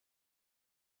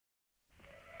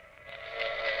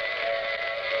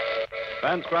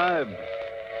Transcribed.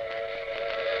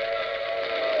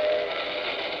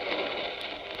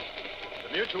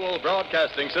 The Mutual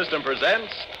Broadcasting System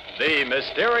presents The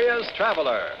Mysterious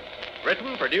Traveler.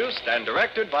 Written, produced, and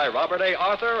directed by Robert A.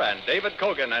 Arthur and David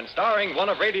Cogan, and starring one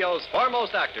of radio's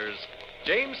foremost actors,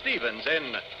 James Stevens,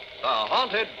 in The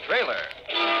Haunted Trailer.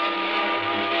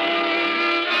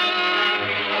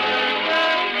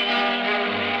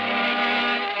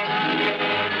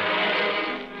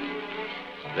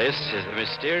 This is the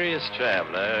Mysterious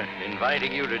Traveler,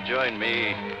 inviting you to join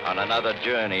me on another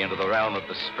journey into the realm of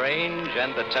the strange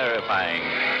and the terrifying.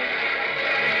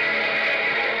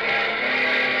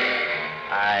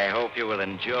 I hope you will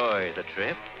enjoy the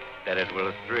trip, that it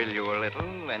will thrill you a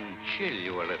little and chill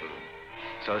you a little.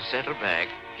 So settle back,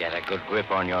 get a good grip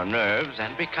on your nerves,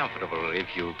 and be comfortable if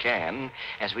you can,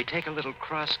 as we take a little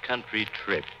cross-country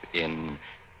trip in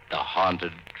The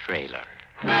Haunted Trailer.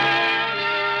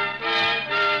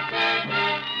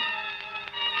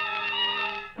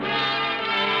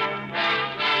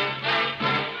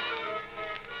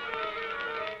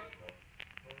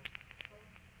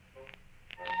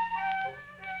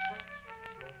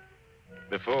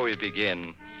 Before we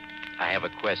begin, I have a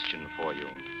question for you.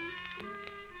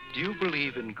 Do you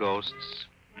believe in ghosts?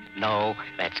 No?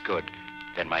 That's good.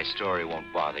 Then my story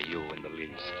won't bother you in the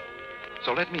least.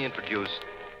 So let me introduce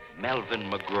Melvin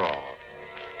McGraw,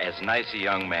 as nice a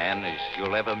young man as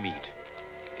you'll ever meet,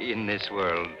 in this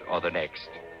world or the next.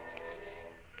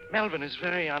 Melvin is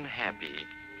very unhappy.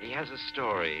 He has a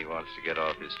story he wants to get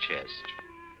off his chest.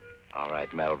 All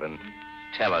right, Melvin,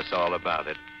 tell us all about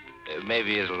it.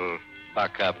 Maybe it'll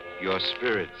buck up your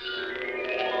spirits.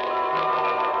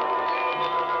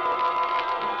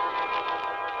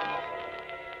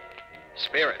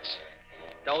 Spirits.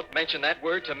 Don't mention that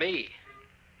word to me.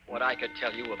 What I could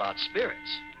tell you about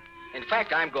spirits. In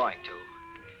fact, I'm going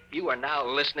to. You are now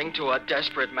listening to a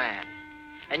desperate man.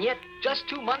 And yet, just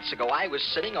 2 months ago, I was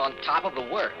sitting on top of the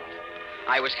world.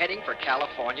 I was heading for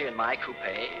California in my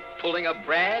coupe, pulling a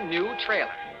brand new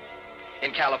trailer.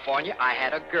 In California, I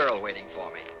had a girl waiting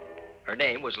for me. Her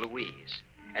name was Louise,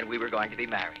 and we were going to be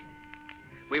married.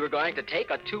 We were going to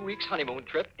take a 2 weeks honeymoon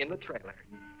trip in the trailer,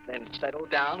 then settle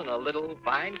down in a little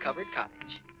vine-covered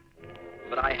cottage.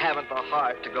 But I haven't the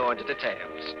heart to go into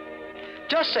details.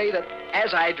 Just say that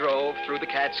as I drove through the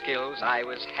Catskills, I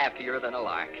was happier than a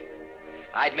lark.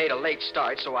 I'd made a late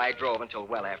start, so I drove until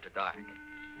well after dark.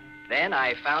 Then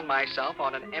I found myself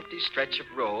on an empty stretch of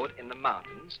road in the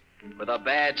mountains with a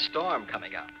bad storm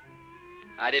coming up.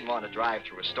 I didn't want to drive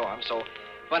through a storm, so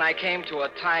when I came to a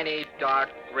tiny, dark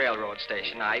railroad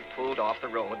station, I pulled off the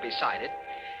road beside it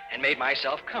and made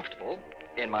myself comfortable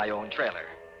in my own trailer.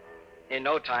 In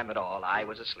no time at all, I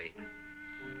was asleep.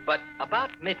 But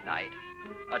about midnight,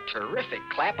 a terrific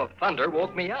clap of thunder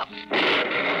woke me up.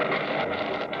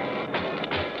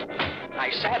 I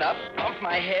sat up, bumped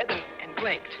my head, and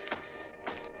blinked.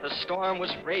 The storm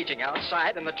was raging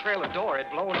outside, and the trailer door had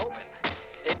blown open.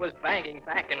 It was banging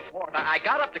back and forth. I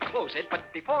got up to close it,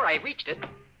 but before I reached it,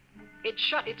 it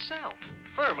shut itself,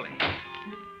 firmly.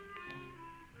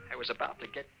 I was about to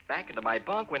get back into my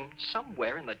bunk when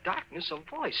somewhere in the darkness a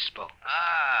voice spoke.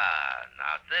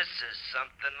 Now this is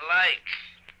something like.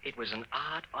 It was an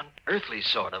odd, unearthly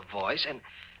sort of voice, and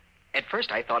at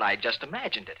first I thought I'd just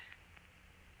imagined it.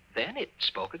 Then it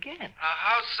spoke again. A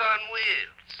house on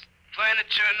wheels,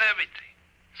 furniture and everything.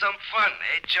 Some fun,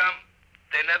 eh, chum?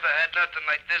 They never had nothing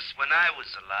like this when I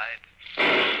was alive.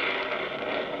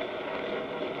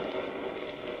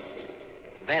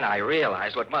 Then I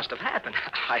realized what must have happened.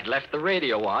 I'd left the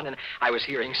radio on, and I was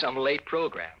hearing some late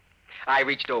program. I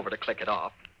reached over to click it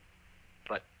off,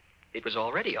 but it was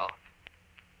already off.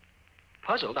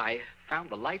 Puzzled, I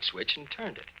found the light switch and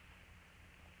turned it.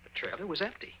 The trailer was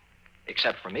empty,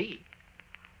 except for me.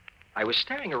 I was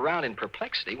staring around in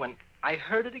perplexity when I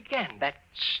heard it again, that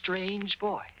strange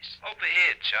voice. Over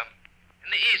here, chum,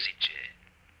 in the easy chair.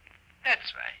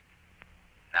 That's right.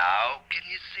 Now, can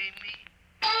you see me?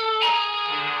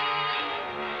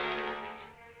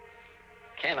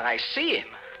 Can I see him?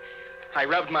 I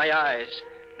rubbed my eyes,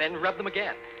 then rubbed them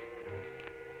again.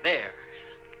 There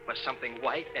was something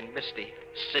white and misty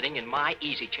sitting in my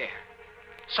easy chair.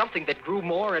 Something that grew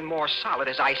more and more solid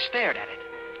as I stared at it,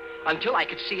 until I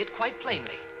could see it quite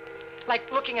plainly.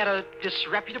 Like looking at a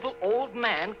disreputable old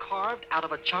man carved out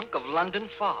of a chunk of London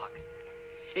fog.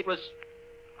 It was...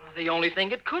 the only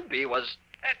thing it could be was...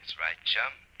 That's right,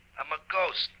 chum. I'm a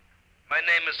ghost. My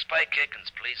name is Spike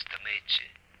Higgins. Pleased to meet you.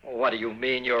 What do you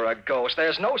mean you're a ghost?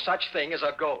 There's no such thing as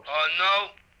a ghost. Oh, no?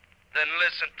 Then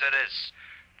listen to this.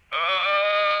 Oh!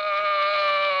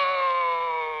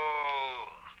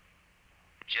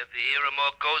 Did you ever hear a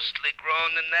more ghostly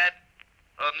groan than that?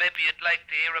 Or maybe you'd like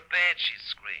to hear a banshee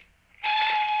scream.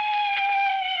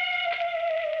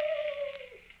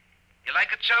 You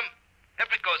like it, chum?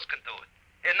 Every ghost can do it.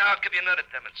 Here, now I'll give you another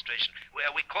demonstration.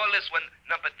 We call this one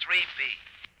number 3B,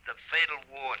 the fatal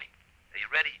warning. Are you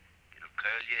ready? It'll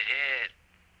curl your head.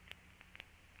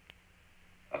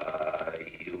 Are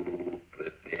you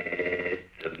prepared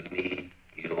to meet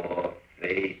your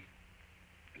fate?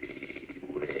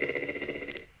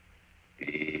 Beware.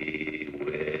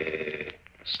 Beware.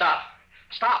 Stop.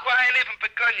 Stop. Why, I ain't even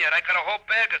begun yet. I got a whole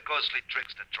bag of ghostly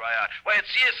tricks to try out. Why,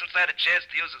 it's years since I had a chance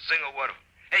to use a single one of them.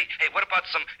 Hey, what about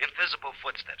some invisible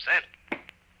footsteps, eh?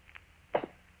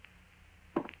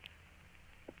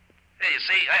 Hey, you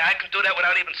see, I can do that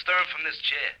without even stirring from this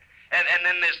chair. And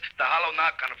then there's the hollow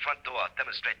knock on the front door. I'll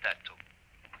demonstrate that, too.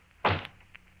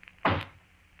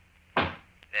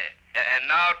 There.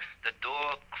 And now the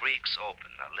door creaks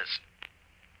open. Now, listen.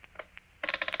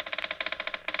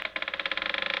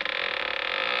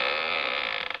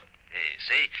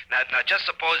 See? Now, just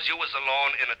suppose you was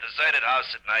alone in a deserted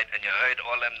house at night and you heard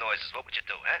all them noises. What would you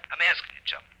do, huh? I'm asking you,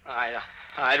 chum.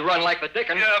 I'd run like the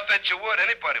dickens. Yeah, I bet you would.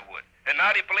 Anybody would. And now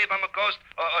do you believe I'm a ghost?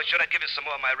 Or should I give you some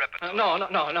more of my repertoire? No.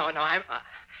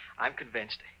 I'm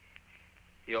convinced.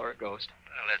 You're a ghost.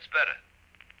 Well, that's better.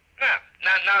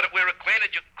 Now that we're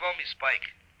acquainted, you can call me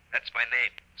Spike. That's my name,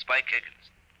 Spike Higgins.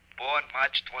 Born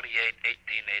March 28,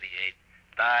 1888.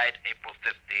 Died April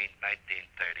 15,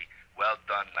 1930. Well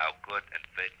done, now good and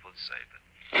faithful servant.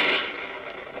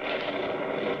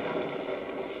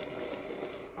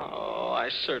 Oh, I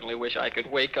certainly wish I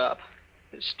could wake up.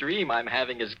 This dream I'm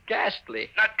having is ghastly.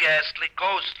 Not ghastly,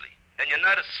 ghostly. And you're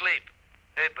not asleep.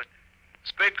 Hey, but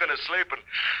speaking of sleeping,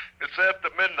 it's after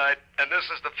midnight, and this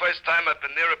is the first time I've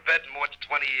been near a bed in more than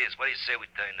 20 years. What do you say we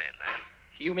turn in, huh?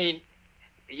 You mean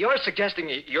you're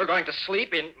suggesting you're going to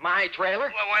sleep in my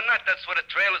trailer? Well, why not? That's what a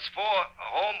trailer's for. A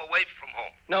home away from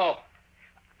home. No.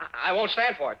 I won't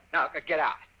stand for it. Now, get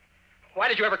out. Why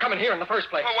did you ever come in here in the first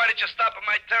place? Well, why did you stop at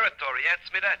my territory? Answer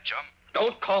me that, chum.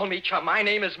 Don't call me chum. My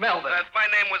name is Melvin. If my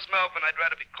name was Melvin, I'd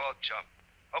rather be called chum.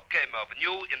 Okay, Melvin,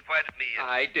 you invited me in.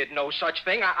 I did no such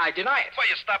thing. I deny it. Well,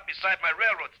 you stopped beside my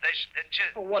railroad station, didn't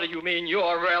you? What do you mean,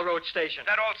 your railroad station?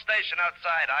 That old station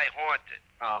outside, I haunted.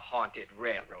 A haunted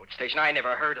railroad station? I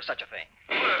never heard of such a thing.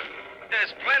 Well,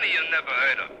 there's plenty you never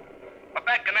heard of. But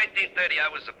back in 1930,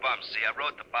 I was a bum, see. I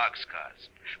rode the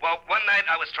boxcars. Well, one night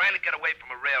I was trying to get away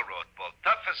from a railroad bull.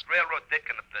 Toughest railroad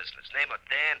dick in the business, name of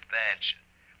Dan Bancher.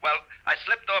 Well, I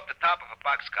slipped off the top of a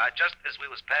boxcar just as we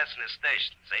was passing his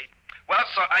station, see? Well,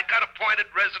 so I got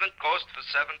appointed resident ghost for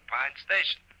 7 Pine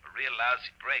Station. A real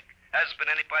lousy break. Hasn't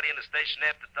been anybody in the station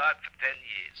after dark for 10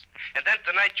 years. And then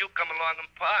tonight you come along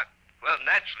and park. Well,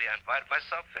 naturally, I invited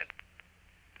myself in.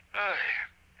 Oh,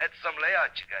 had some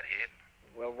layout you got here.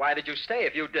 Well, why did you stay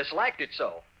if you disliked it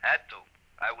so? Had to.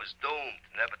 I was doomed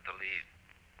never to leave.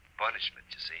 Punishment,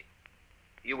 you see.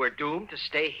 You were doomed to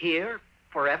stay here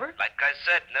forever? Like I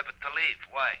said, never to leave.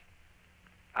 Why?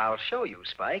 I'll show you,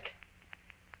 Spike.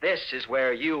 This is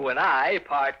where you and I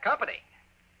part company.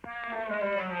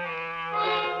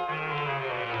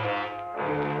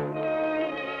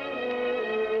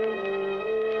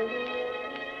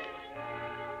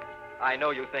 I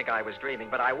know you think I was dreaming,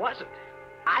 but I wasn't.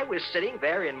 I was sitting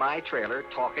there in my trailer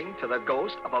talking to the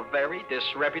ghost of a very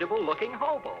disreputable-looking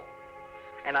hobo.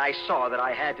 And I saw that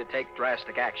I had to take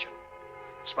drastic action.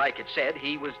 Spike had said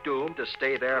he was doomed to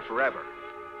stay there forever.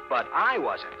 But I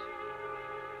wasn't.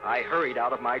 I hurried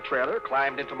out of my trailer,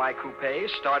 climbed into my coupe,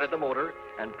 started the motor,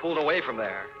 and pulled away from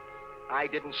there. I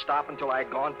didn't stop until I'd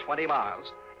gone 20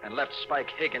 miles and left Spike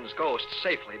Higgins' ghost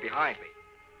safely behind me.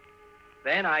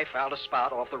 Then I found a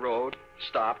spot off the road,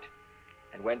 stopped,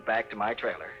 and went back to my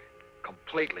trailer,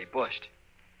 completely bushed.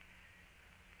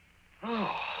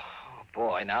 Oh,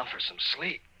 boy, now for some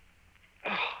sleep.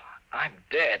 Oh, I'm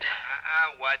dead.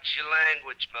 Watch your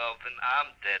language, Melvin.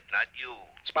 I'm dead, not you.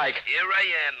 Spike. Here I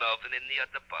am, Melvin, in the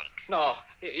other bunk. No,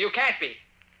 you can't be.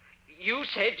 You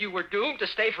said you were doomed to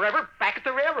stay forever back at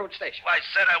the railroad station. Well, I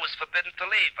said I was forbidden to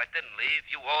leave. I didn't leave.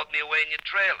 You hauled me away in your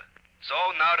trailer. So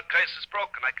now the curse is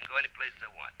broken. I can go any place I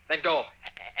want. Then go.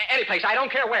 Any place. I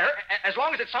don't care where, as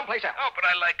long as it's someplace else. Oh, but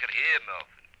I like it here,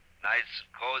 Melvin. Nice and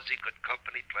cozy, good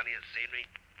company, plenty of scenery.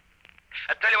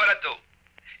 I tell you what I'll do.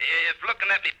 If looking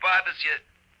at me bothers you,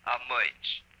 I'll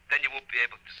merge. Then you won't be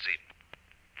able to see me.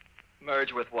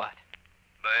 Merge with what?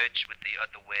 Merge with the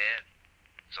other world.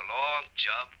 So long,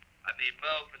 chum. I mean,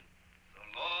 Melvin. So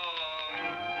long.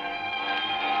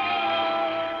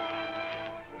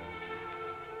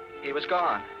 He was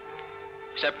gone.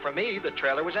 Except for me, the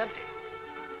trailer was empty.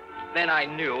 Then I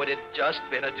knew it had just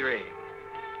been a dream.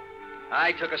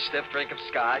 I took a stiff drink of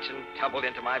scotch and tumbled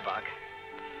into my bunk.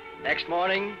 Next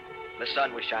morning, the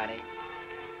sun was shining.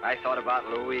 I thought about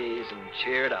Louise and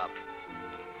cheered up.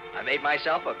 I made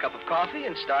myself a cup of coffee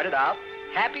and started out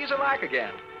happy as a lark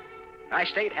again. I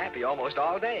stayed happy almost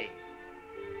all day.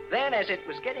 Then, as it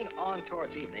was getting on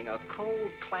towards evening, a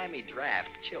cold, clammy draft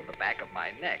chilled the back of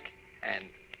my neck, and...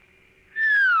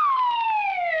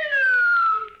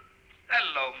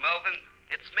 Hello, Melvin.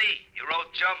 It's me, your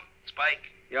old chum, Spike.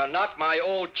 You're not my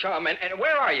old chum, and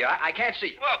where are you? I can't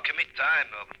see you. Well, give me time,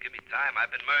 Melvin. Give me time.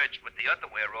 I've been merged with the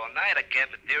otherware all night. I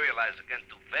can't materialize again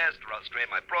too fast or I'll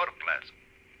strain my protoplasm.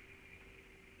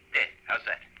 There, how's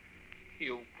that?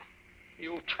 You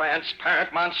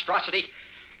transparent monstrosity.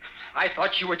 I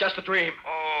thought you were just a dream.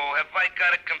 Oh, have I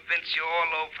got to convince you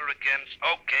all over again?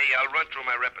 Okay, I'll run through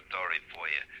my repertory for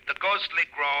you. The ghostly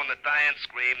groan, the dying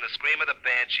scream, the scream of the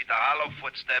banshee, the hollow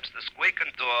footsteps, the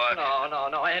squeaking door.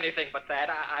 No, anything but that.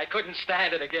 I couldn't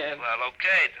stand it again. Well,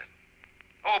 okay, then.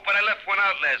 Oh, but I left one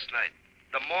out last night.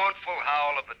 The mournful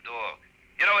howl of a dog.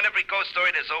 You know, in every ghost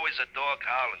story, there's always a dog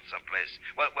howling someplace.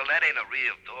 Well, that ain't a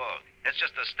real dog. It's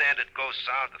just a standard ghost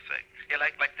sound effect. Yeah,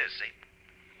 like this, see?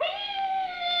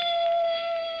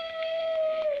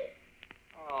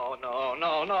 Oh, no.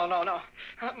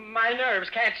 My nerves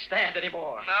can't stand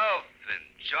anymore. Melvin,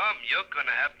 chum, you're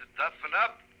gonna have to toughen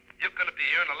up. You're gonna be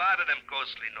hearing a lot of them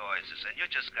ghostly noises, and you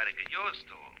just gotta get used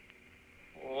to them.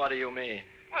 What do you mean?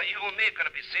 Well, you and me are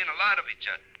gonna be seeing a lot of each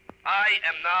other. I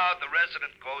am now the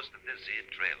resident ghost of this here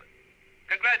trailer.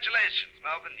 Congratulations,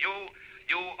 Melvin.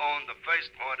 You own the first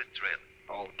haunted trailer.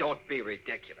 Oh, don't be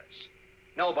ridiculous.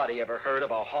 Nobody ever heard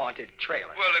of a haunted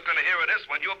trailer. Well, they're gonna hear of this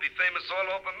one. You'll be famous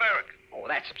all over America. Oh,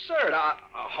 that's absurd. A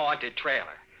haunted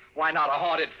trailer. Why not a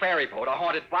haunted ferry boat, a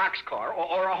haunted boxcar,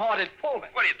 or a haunted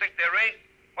Pullman? What, do you think there ain't?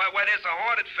 Why, there's a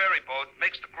haunted ferry boat,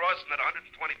 makes the crossing at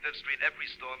 125th Street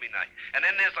every stormy night. And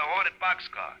then there's a haunted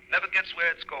boxcar. Never gets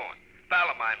where it's going.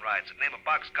 Pal of mine rides it, name of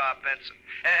Boxcar Benson.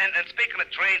 And speaking of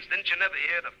trains, didn't you never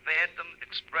hear the Phantom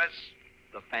Express?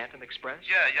 The Phantom Express?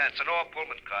 Yeah, it's an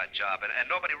all-Pullman car job, and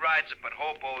nobody rides it but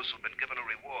hobos who've been given a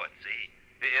reward, see?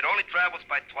 It only travels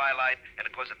by twilight, and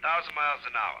it goes 1,000 miles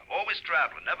an hour. Always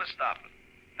traveling, never stopping.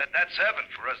 That's heaven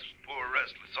for us poor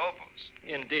restless hobos.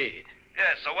 Indeed.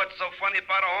 Yeah, so what's so funny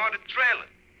about a haunted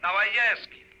trailer? Now, I ask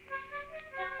you.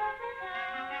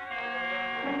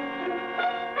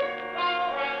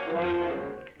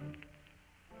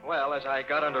 Well, as I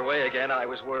got underway again, I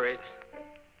was worried.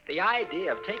 The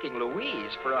idea of taking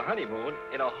Louise for a honeymoon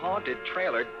in a haunted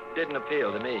trailer didn't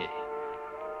appeal to me.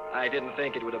 I didn't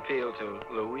think it would appeal to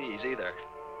Louise either,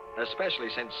 especially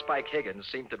since Spike Higgins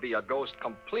seemed to be a ghost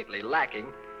completely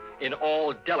lacking in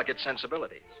all delicate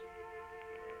sensibilities.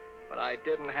 But I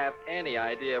didn't have any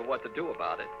idea of what to do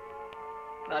about it.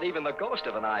 Not even the ghost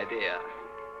of an idea.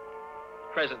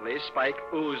 Presently, Spike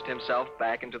oozed himself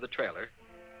back into the trailer,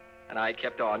 and I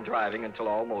kept on driving until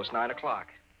almost 9 o'clock.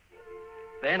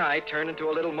 Then I turned into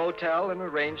a little motel and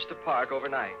arranged to park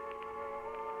overnight.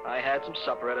 I had some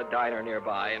supper at a diner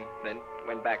nearby and then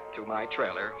went back to my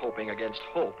trailer, hoping against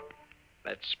hope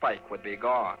that Spike would be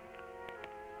gone.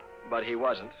 But he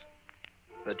wasn't.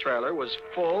 The trailer was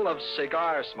full of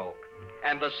cigar smoke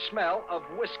and the smell of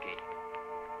whiskey.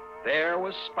 There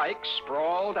was Spike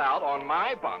sprawled out on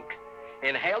my bunk,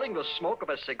 inhaling the smoke of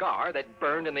a cigar that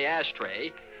burned in the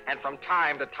ashtray, and from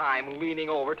time to time leaning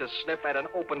over to sniff at an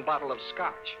open bottle of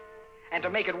scotch. And to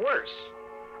make it worse,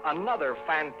 another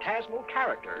phantasmal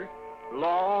character,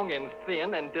 long and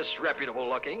thin and disreputable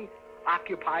looking,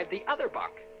 occupied the other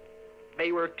bunk.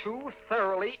 They were two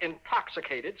thoroughly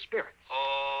intoxicated spirits.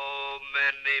 Oh,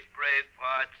 many brave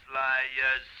hearts lie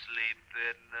asleep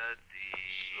in the deep.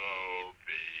 So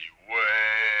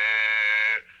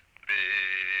beware,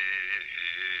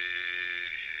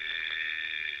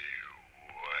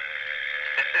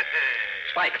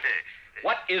 Spike,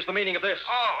 what is the meaning of this?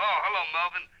 Oh, hello,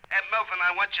 Melvin. Hey, Melvin,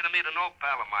 I want you to meet an old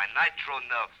pal of mine, Nitro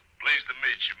Nelson. Pleased to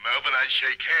meet you, Melvin. I'd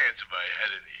shake hands if I had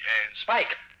any hands.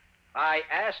 Spike, I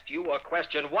asked you a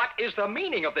question. What is the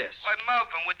meaning of this? Why,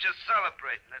 Melvin, we're just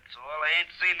celebrating, that's all. I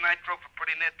ain't seen Nitro for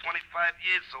pretty near 25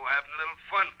 years, so we're having a little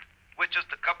fun. We're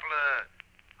just a couple of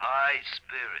high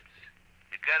spirits.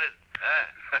 You get it? Huh?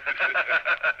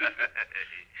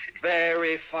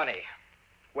 Very funny.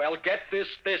 Well, get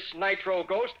this Nitro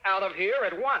ghost out of here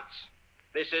at once.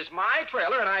 This is my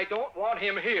trailer, and I don't want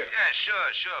him here. Yeah,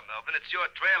 sure, Melvin. It's your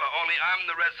trailer, only I'm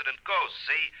the resident ghost,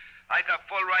 see? I got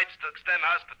full rights to extend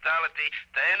hospitality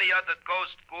to any other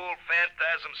ghost, ghoul,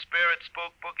 phantasm, spirit,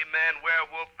 spook, boogeyman,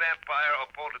 werewolf, vampire, or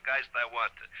poltergeist I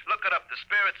want to. Look it up, the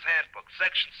Spirit's Handbook,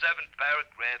 Section 7,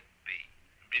 Paragraph B.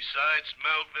 Be Besides,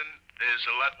 Melvin, there's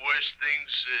a lot worse things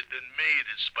than me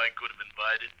that Spike could have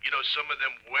invited. You know, some of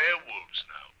them werewolves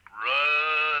now.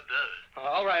 Brother.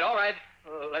 All right, all right.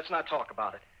 Let's not talk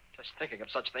about it. Just thinking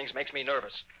of such things makes me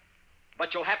nervous.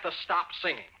 But you'll have to stop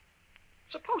singing.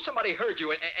 Suppose somebody heard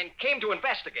you and came to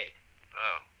investigate.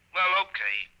 Oh, well,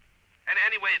 okay. And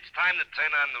anyway, it's time to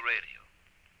turn on the radio.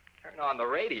 Turn on the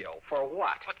radio? For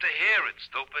what? But to hear it,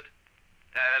 stupid.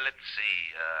 Let's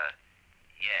see.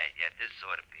 Yeah, this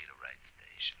ought to be the right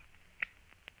station.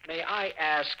 May I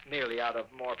ask, merely out of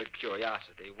morbid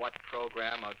curiosity, what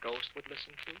program a ghost would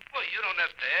listen to? Well, you don't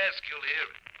have to ask. You'll hear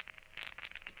it.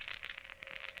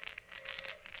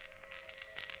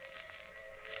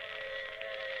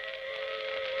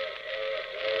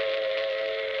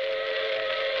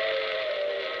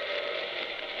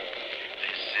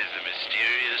 This is the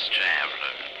mysterious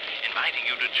traveler, inviting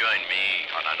you to join me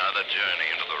on another journey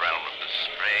into the realm of the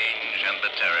strange and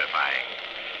the terrifying.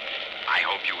 I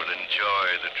hope you will enjoy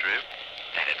the trip,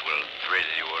 that it will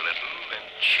thrill you a little and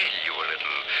chill you a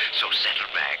little. So settle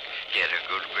back, get a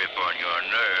good grip on your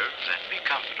nerves, and be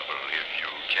comfortable if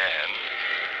you can.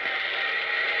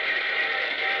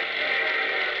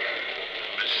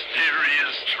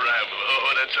 Mysterious Traveler.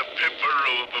 Oh, that's a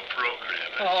pipperoo of a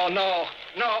program. Oh, no.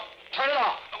 Turn it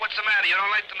off. What's the matter? You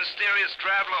don't like the mysterious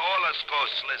traveler? All us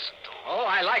ghosts listen to him. Oh,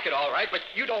 I like it all right, but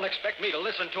you don't expect me to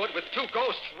listen to it with two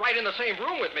ghosts right in the same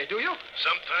room with me, do you?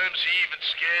 Sometimes he even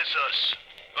scares us.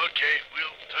 Okay,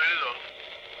 we'll turn it off.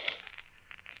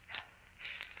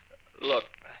 Look,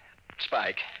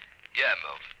 Spike, Yeah,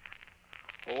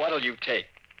 Melvin. what'll you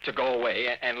take to go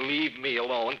away and leave me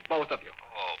alone, both of you?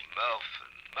 Oh,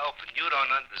 Melvin, you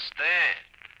don't understand.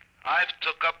 I've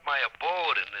took up my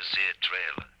abode in this here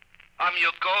trailer. I'm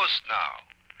your ghost now.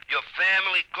 Your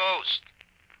family ghost.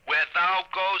 Where thou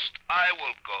ghost, I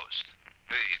will ghost.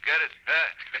 Hey, you get it? Huh?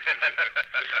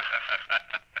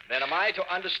 Then am I to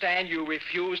understand you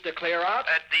refuse to clear out?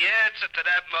 And the answer to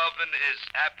that, Melvin, is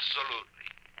absolutely.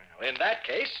 Well, in that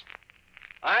case,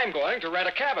 I'm going to rent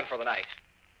a cabin for the night.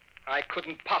 I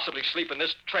couldn't possibly sleep in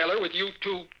this trailer with you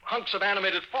two hunks of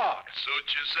animated fog.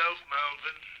 Suit yourself,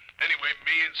 Melvin. Anyway,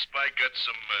 me and Spike got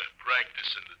some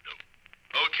practice in the dope.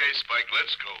 Okay, Spike,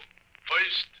 let's go.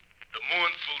 First, the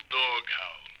mournful dog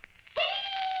howl.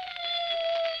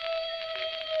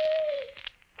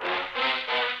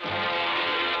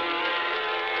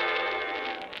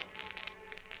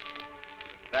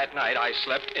 That night, I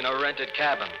slept in a rented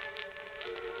cabin.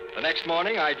 The next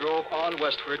morning, I drove on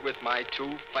westward with my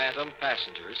two phantom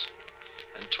passengers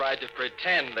and tried to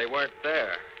pretend they weren't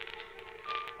there.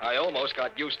 I almost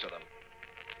got used to them.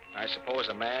 I suppose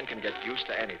a man can get used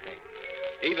to anything,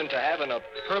 even to having a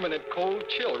permanent cold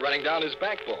chill running down his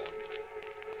backbone.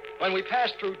 When we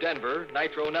passed through Denver,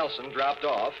 Nitro Nelson dropped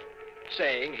off,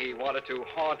 saying he wanted to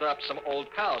haunt up some old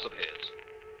pals of his,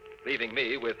 leaving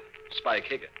me with Spike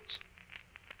Higgins.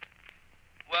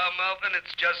 Well, Melvin,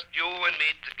 it's just you and me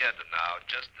together now,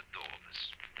 just the two of us.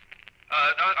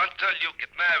 Until you get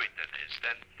married, that is,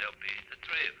 then there'll be the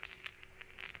three of us.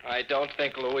 I don't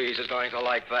think Louise is going to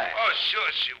like that. Oh,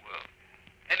 sure she will.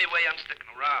 Anyway, I'm sticking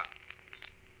around.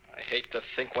 I hate to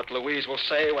think what Louise will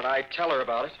say when I tell her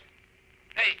about it.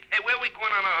 Hey, where are we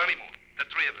going on our honeymoon? The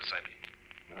three of us, I mean.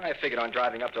 I figured on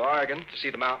driving up to Oregon to see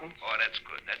the mountains. Oh, that's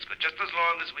good. Just as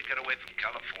long as we get away from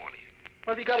California.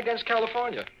 What have you got against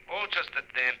California? Oh, just that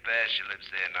Dan Basher lives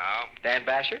there now. Dan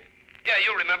Basher? Yeah,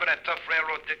 you remember that tough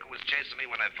railroad dick who was chasing me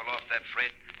when I fell off that freight?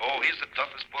 Oh, he's the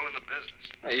toughest bull in the business.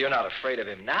 Hey, you're not afraid of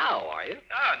him now, are you?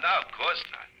 No, of course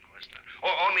not.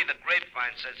 Oh, only the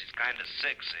grapevine says he's kind of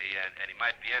sick, see, and he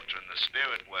might be entering the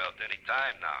spirit world any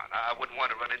time now. And I wouldn't want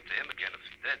to run into him again if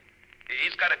he did.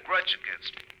 He's got a grudge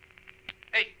against me.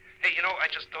 Hey, you know, I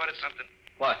just thought of something.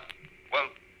 What?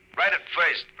 Well, right at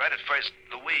first,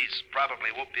 Louise probably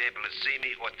won't be able to see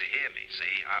me or to hear me,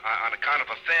 see? On account of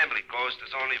a family ghost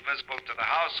is only visible to the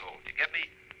household. You get me?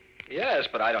 Yes,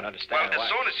 but I don't understand Well, why. as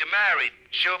soon as you're married,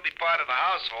 she'll be part of the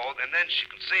household, and then she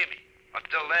can see me.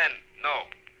 Until then, no.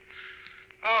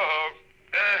 Oh,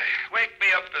 wake me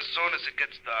up as soon as it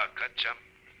gets dark, huh, chum?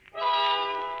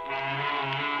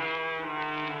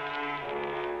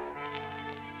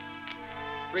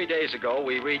 3 days ago,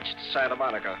 we reached Santa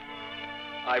Monica.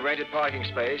 I rented parking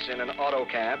space in an auto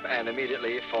camp and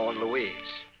immediately phoned Louise.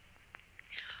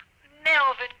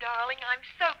 Melvin, darling, I'm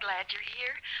so glad you're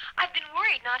here. I've been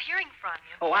worried not hearing from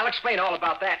you. Oh, I'll explain all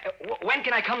about that. When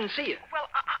can I come and see you? Well,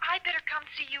 I better come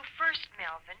see you first,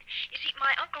 Melvin. You see,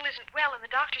 my uncle isn't well, and the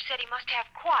doctor said he must have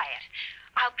quiet.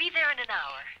 I'll be there in an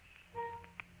hour.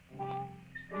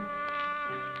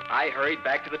 I hurried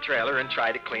back to the trailer and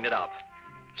tried to clean it up.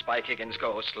 Spike Higgins'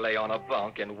 ghost lay on a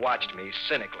bunk and watched me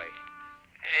cynically.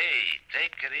 Hey,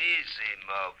 take it easy,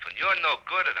 Melvin. You're no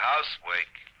good at housework.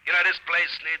 You know, this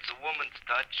place needs a woman's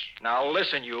touch. Now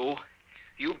listen, you.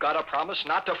 You've got to promise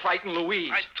not to frighten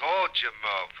Louise. I told you,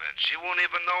 Melvin. She won't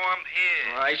even know I'm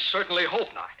here. I certainly hope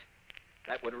not.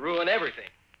 That would ruin everything.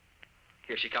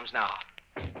 Here she comes now.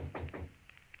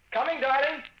 Coming,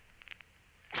 darling.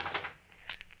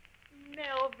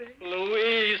 Melvin.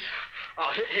 Louise.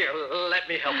 Oh, here, let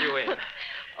me help you in.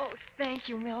 Oh, thank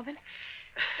you, Melvin.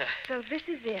 So this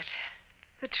is it.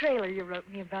 The trailer you wrote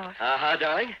me about. Uh-huh,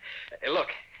 darling. Look,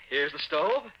 here's the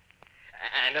stove,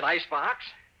 and an icebox,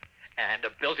 and a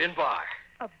built-in bar.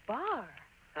 A bar?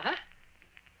 Uh-huh.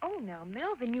 Oh, now,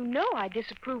 Melvin, you know I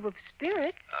disapprove of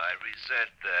spirits. I resent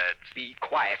that. Be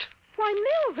quiet. Why,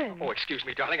 Melvin. Oh, excuse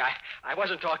me, darling. I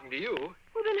wasn't talking to you.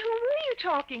 Well, then who were you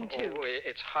talking to? Oh,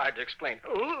 it's hard to explain.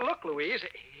 Look, Louise,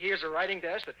 here's a writing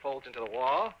desk that folds into the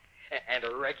wall, and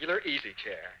a regular easy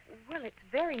chair. Well, it's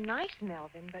very nice,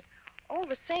 Melvin, but all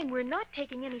the same, we're not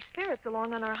taking any spirits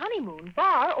along on our honeymoon,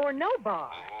 bar or no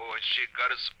bar. Oh, she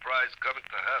got a surprise coming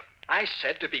to her. I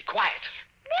said to be quiet.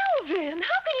 Melvin,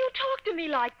 how can you talk to me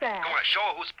like that? Come on, show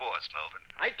her who's boss, Melvin.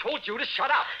 I told you to shut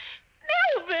up.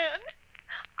 Melvin!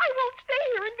 I won't stay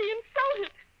here and be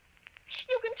insulted.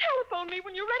 You can telephone me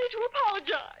when you're ready to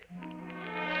apologize.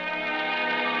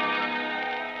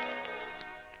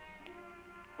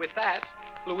 With that,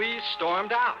 Louise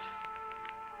stormed out.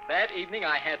 That evening,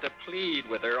 I had to plead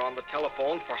with her on the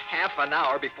telephone for half an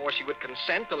hour before she would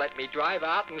consent to let me drive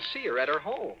out and see her at her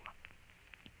home.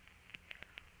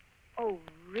 Oh,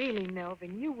 really,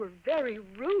 Melvin, you were very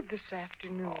rude this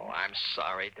afternoon. Oh, I'm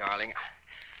sorry, darling.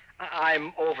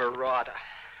 I'm overwrought.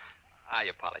 I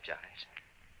apologize.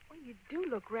 Well, you do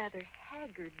look rather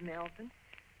haggard, Melvin.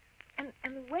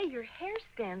 And the way your hair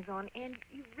stands on end,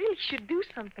 you really should do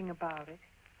something about it.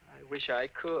 I wish I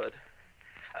could.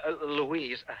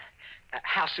 Louise,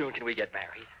 how soon can we get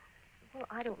married? Well,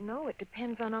 I don't know. It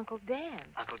depends on Uncle Dan.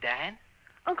 Uncle Dan?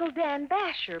 Uncle Dan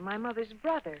Basher, my mother's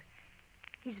brother.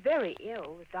 He's very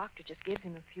ill. The doctor just gives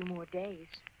him a few more days.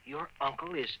 Your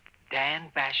uncle is Dan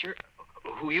Basher,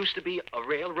 who used to be a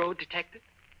railroad detective?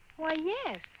 Why,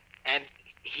 yes. And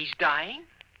he's dying?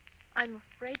 I'm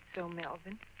afraid so,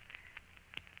 Melvin.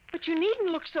 But you needn't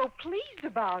look so pleased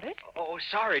about it. Oh,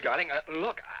 sorry, darling.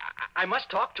 Look, I must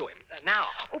talk to him now.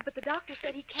 Oh, but the doctor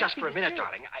said he can't Just be for a minute,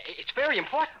 disturbed. darling. It's very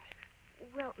important.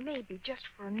 Well, maybe, just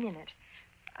for a minute.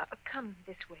 Come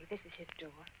this way. This is his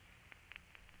door.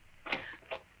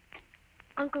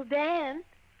 Uncle Dan,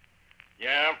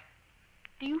 Yeah?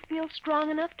 do you feel strong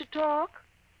enough to talk?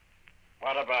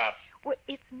 What about? Well,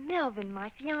 it's Melvin,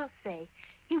 my fiancé.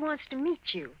 He wants to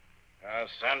meet you.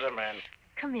 Send him in.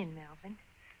 Come in, Melvin.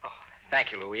 Oh,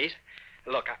 thank you, Louise.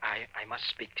 Look, I must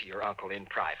speak to your uncle in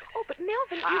private. Oh, but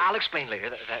Melvin, you... I'll explain later.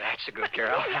 That's a good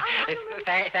girl. really, I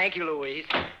don't Thank you, Louise.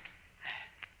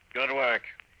 Good work.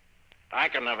 I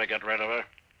can never get rid of her.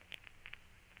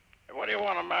 What do you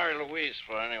want to marry Louise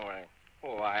for, anyway?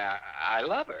 Oh, I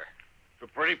love her.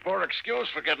 It's a pretty poor excuse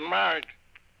for getting married.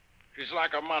 She's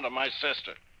like a mother, my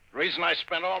sister. The reason I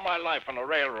spent all my life on the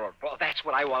railroad. Well, that's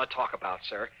what I want to talk about,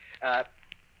 sir.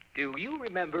 Do you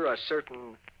remember a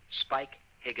certain Spike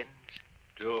Higgins?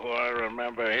 Do I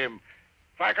remember him?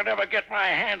 If I could ever get my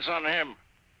hands on him.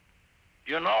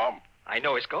 You know him? I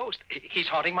know his ghost. He's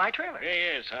haunting my trailer. He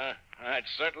is, huh? I'd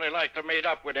certainly like to meet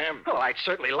up with him. Oh, I'd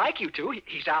certainly like you to.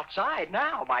 He's outside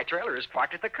now. My trailer is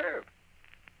parked at the curb.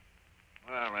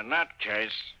 Well, in that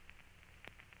case,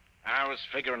 I was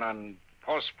figuring on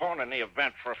postponing the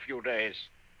event for a few days.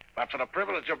 But for the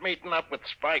privilege of meeting up with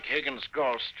Spike Higgins'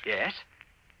 ghost. Yes?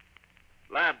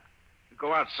 Lad,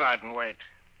 go outside and wait.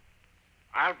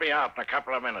 I'll be out in a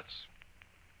couple of minutes.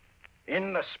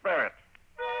 In the spirit.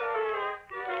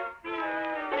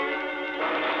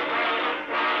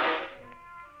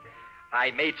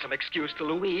 I made some excuse to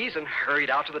Louise and hurried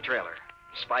out to the trailer.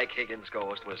 Spike Higgins'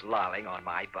 ghost was lolling on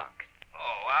my bunk.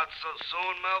 Oh, out so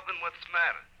soon, Melvin? What's the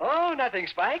matter? Oh, nothing,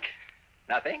 Spike.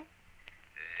 Nothing.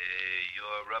 Hey,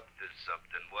 you're up to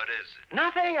something. What is it?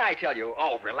 Nothing, I tell you.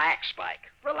 Oh, relax, Spike.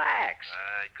 Relax.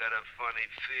 I got a funny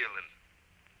feeling.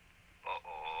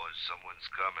 Uh-oh, someone's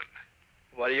coming.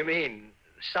 What do you mean,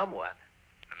 someone?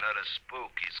 Another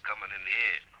spook. He's coming in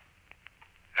here.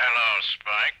 Hello,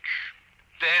 Spike.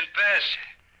 Dan Basher.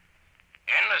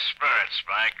 In the spirit,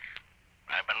 Spike.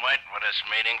 I've been waiting for this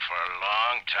meeting for a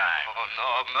long time. Oh, no,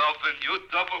 Melvin, you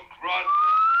double-crossed.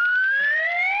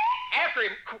 After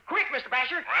him. Quick, Mr.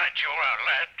 Basher. Right you are,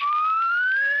 lad.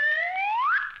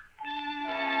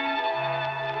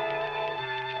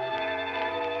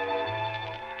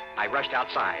 I rushed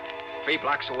outside. 3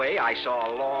 blocks away, I saw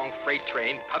a long freight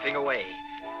train puffing away.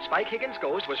 Spike Higgins'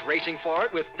 ghost was racing for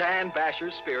it with Dan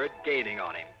Basher's spirit gaining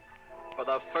on him. For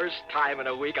the first time in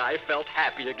a week, I felt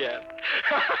happy again.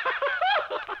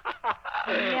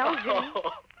 Melvin.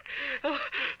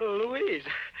 Louise.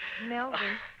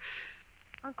 Melvin.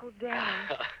 Uncle Dan.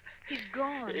 He's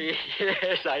gone.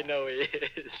 Yes, I know he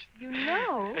is. You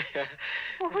know?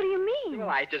 Well, what do you mean? Well,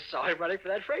 I just saw him running for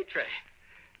that freight train.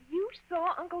 You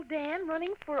saw Uncle Dan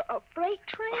running for a freight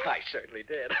train? I certainly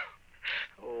did.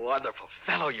 Wonderful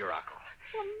fellow, your uncle.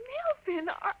 Well, Melvin,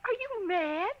 are you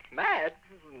mad? Mad?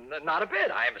 Not a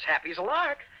bit. I am as happy as a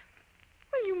lark.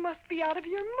 Well, you must be out of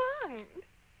your mind.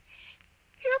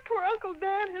 Here, poor Uncle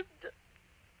Dan has...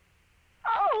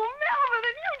 Oh, Melvin,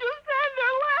 and you just stand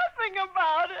there laughing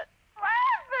about it.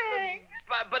 Laughing!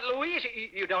 But Louise,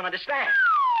 you don't understand.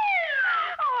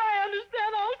 Oh, I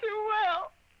understand all too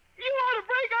well. You want to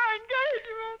break our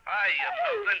engagement. Hi,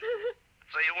 Milton.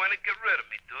 So you want to get rid of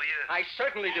me, do you? I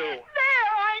certainly do.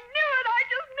 There, I knew it. I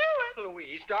just knew it.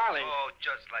 Louise, darling. Oh,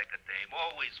 just like a dame,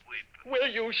 always weeping. Will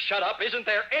you shut up? Isn't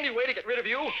there any way to get rid of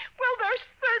you? Well, there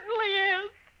certainly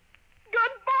is.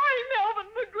 Goodbye,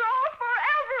 Melvin McGraw,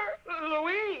 forever.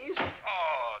 Louise.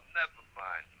 Oh, never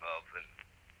mind, Melvin.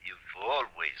 You've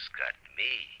always got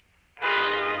me.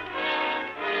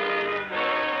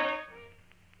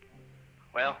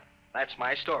 Well, that's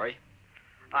my story.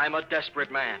 I'm a desperate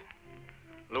man.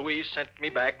 Louise sent me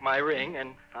back my ring,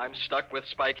 and I'm stuck with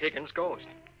Spike Higgins' ghost.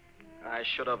 I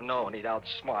should have known he'd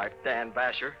outsmart Dan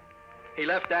Basher. He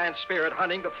left Dan's spirit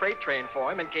hunting the freight train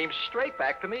for him and came straight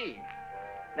back to me.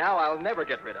 Now I'll never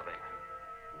get rid of him.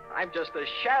 I'm just a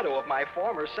shadow of my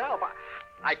former self.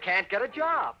 I can't get a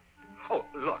job. Oh,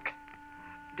 look.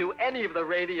 Do any of the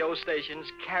radio stations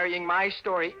carrying my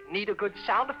story need a good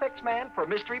sound effects man for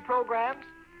mystery programs?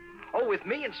 Oh, with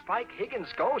me and Spike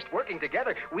Higgins' ghost working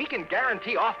together, we can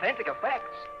guarantee authentic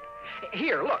effects.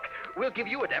 Here, look. We'll give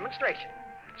you a demonstration.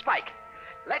 Spike,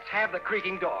 let's have the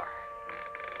creaking door.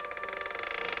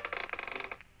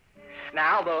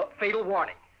 Now, the fatal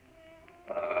warning.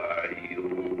 Are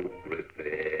you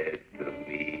prepared to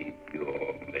meet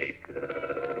your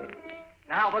maker?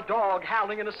 Now, the dog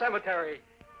howling in the cemetery.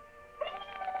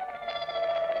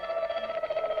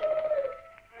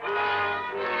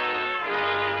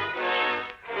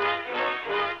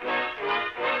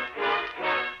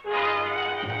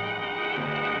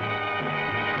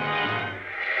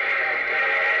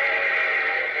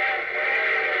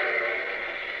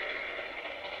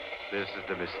 This is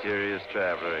the mysterious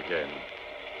traveler again.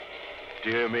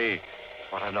 Dear me,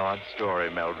 what an odd story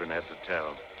Melvin had to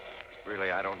tell. Really,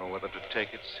 I don't know whether to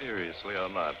take it seriously or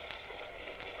not.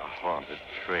 A haunted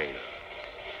trail.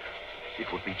 It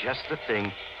would be just the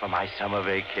thing for my summer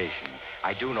vacation.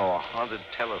 I do know a haunted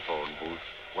telephone booth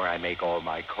where I make all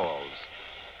my calls.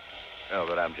 Oh,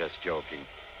 but I'm just joking.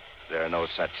 There are no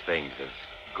such things as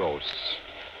ghosts.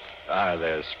 Are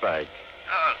there, Spike?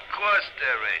 Oh, of course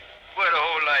there ain't. Well, the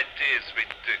whole idea is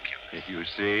ridiculous. You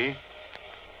see?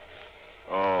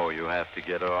 Oh, you have to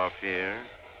get off here?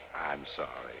 I'm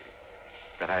sorry.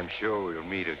 But I'm sure we'll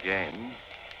meet again.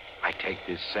 I take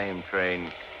this same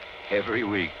train every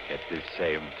week at this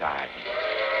same time.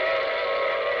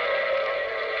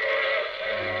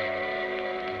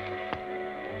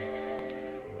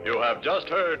 You have just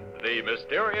heard The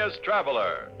Mysterious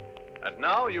Traveler. And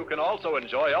now you can also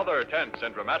enjoy other tense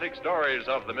and dramatic stories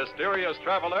of The Mysterious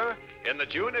Traveler in the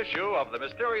June issue of The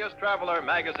Mysterious Traveler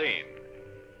magazine.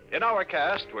 In our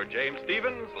cast were James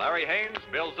Stevens, Larry Haynes,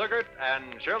 Bill Zugert,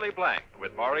 and Shirley Blank,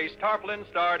 with Maurice Tarplin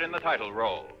starred in the title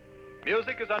role.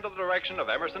 Music is under the direction of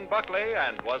Emerson Buckley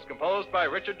and was composed by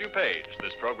Richard DuPage.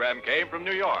 This program came from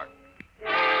New York.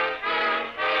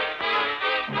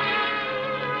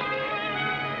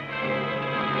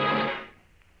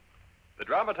 The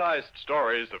dramatized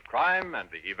stories of crime and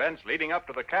the events leading up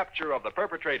to the capture of the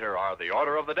perpetrator are the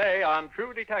order of the day on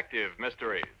True Detective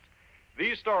Mysteries.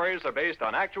 These stories are based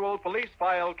on actual police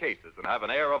file cases and have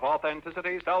an air of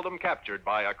authenticity seldom captured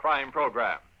by a crime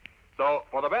program. So,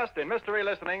 for the best in mystery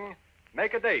listening,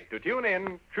 make a date to tune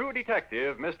in True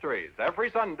Detective Mysteries every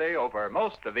Sunday over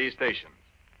most of these stations.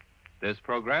 This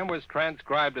program was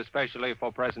transcribed especially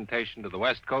for presentation to the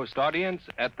West Coast audience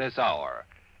at this hour.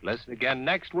 Listen again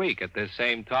next week at this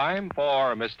same time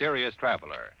for Mysterious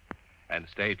Traveler. And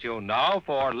stay tuned now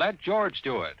for Let George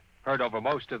Do It, heard over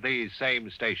most of these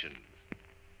same stations.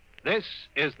 This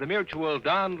is the Mutual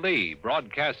Don Lee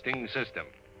Broadcasting System.